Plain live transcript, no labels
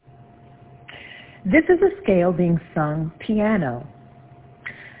This is a scale being sung piano.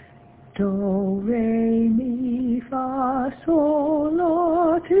 Do, re, mi, fa, sol,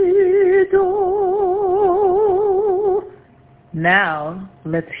 la, ti, do. Now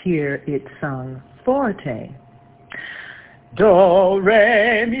let's hear it sung forte. Do,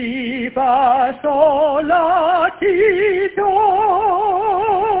 re, mi, fa, sol,